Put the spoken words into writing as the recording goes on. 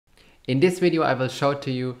In this video I will show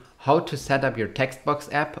to you how to set up your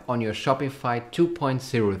Textbox app on your Shopify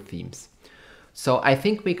 2.0 themes. So I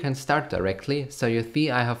think we can start directly. So you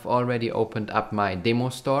see I have already opened up my demo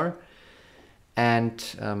store, and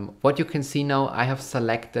what you can see now, I have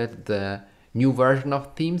selected the new version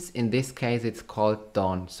of themes. In this case it's called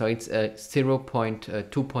Dawn, so it's a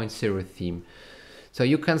 0.2.0 theme. So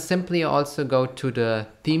you can simply also go to the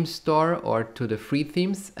theme store or to the free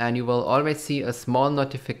themes, and you will always see a small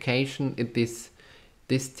notification if this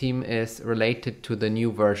theme is related to the new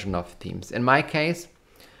version of themes. In my case,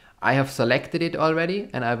 I have selected it already,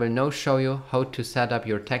 and I will now show you how to set up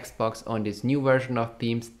your Textbox on this new version of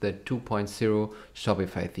themes, the 2.0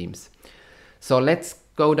 Shopify themes. So let's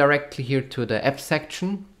go directly here to the app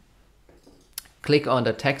section. Click on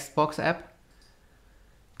the Textbox app.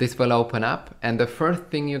 This will open up, and the first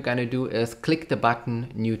thing you're gonna do is click the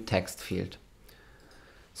button New Text field.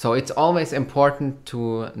 So it's always important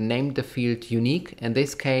to name the field unique. In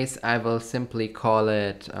this case, I will simply call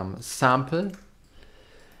it sample.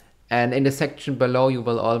 And in the section below, you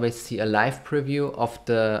will always see a live preview of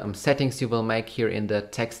the settings you will make here in the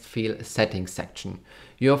text field settings section.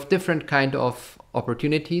 You have different kind of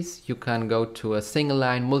opportunities. You can go to a single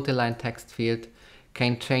line, multi-line text field,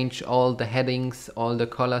 can change all the headings, all the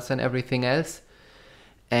colors and everything else.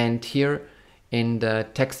 And here in the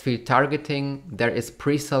text field targeting, there is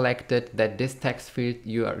pre-selected that this text field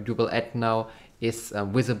you will add now is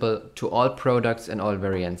visible to all products and all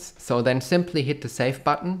variants. So then simply hit the save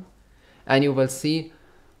button, and you will see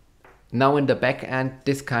now in the back end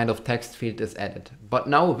this kind of text field is added. But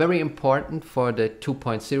now very important for the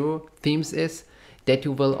 2.0 themes is that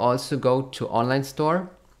you will also go to online store.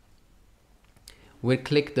 We'll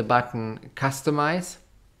click the button Customize.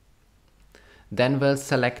 Then we'll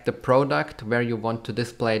select the product where you want to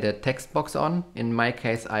display the text box on. In my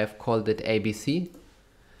case, I have called it ABC.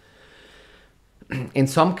 In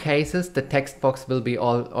some cases, the text box will be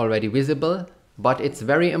already visible, but it's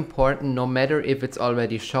very important, no matter if it's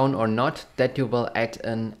already shown or not, that you will add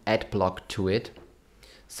an ad block to it.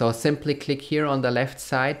 So simply click here on the left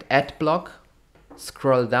side, Ad block.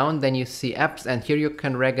 Scroll down, then you see apps, and here you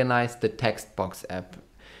can recognize the Textbox app.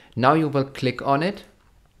 Now you will click on it.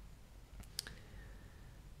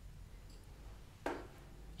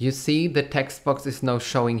 You see the Textbox is now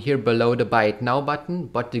showing here below the Buy It Now button,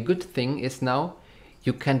 but the good thing is now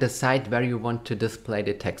you can decide where you want to display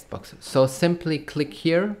the Textbox. So simply click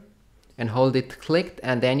here and hold it clicked,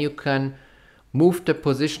 and then you can move the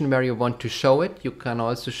position where you want to show it. You can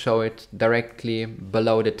also show it directly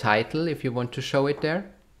below the title if you want to show it there.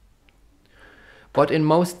 But in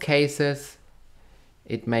most cases,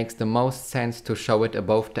 it makes the most sense to show it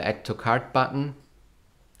above the Add to Cart button,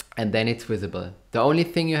 and then it's visible. The only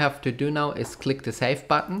thing you have to do now is click the Save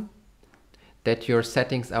button, that your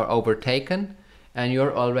settings are overtaken, and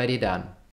you're already done.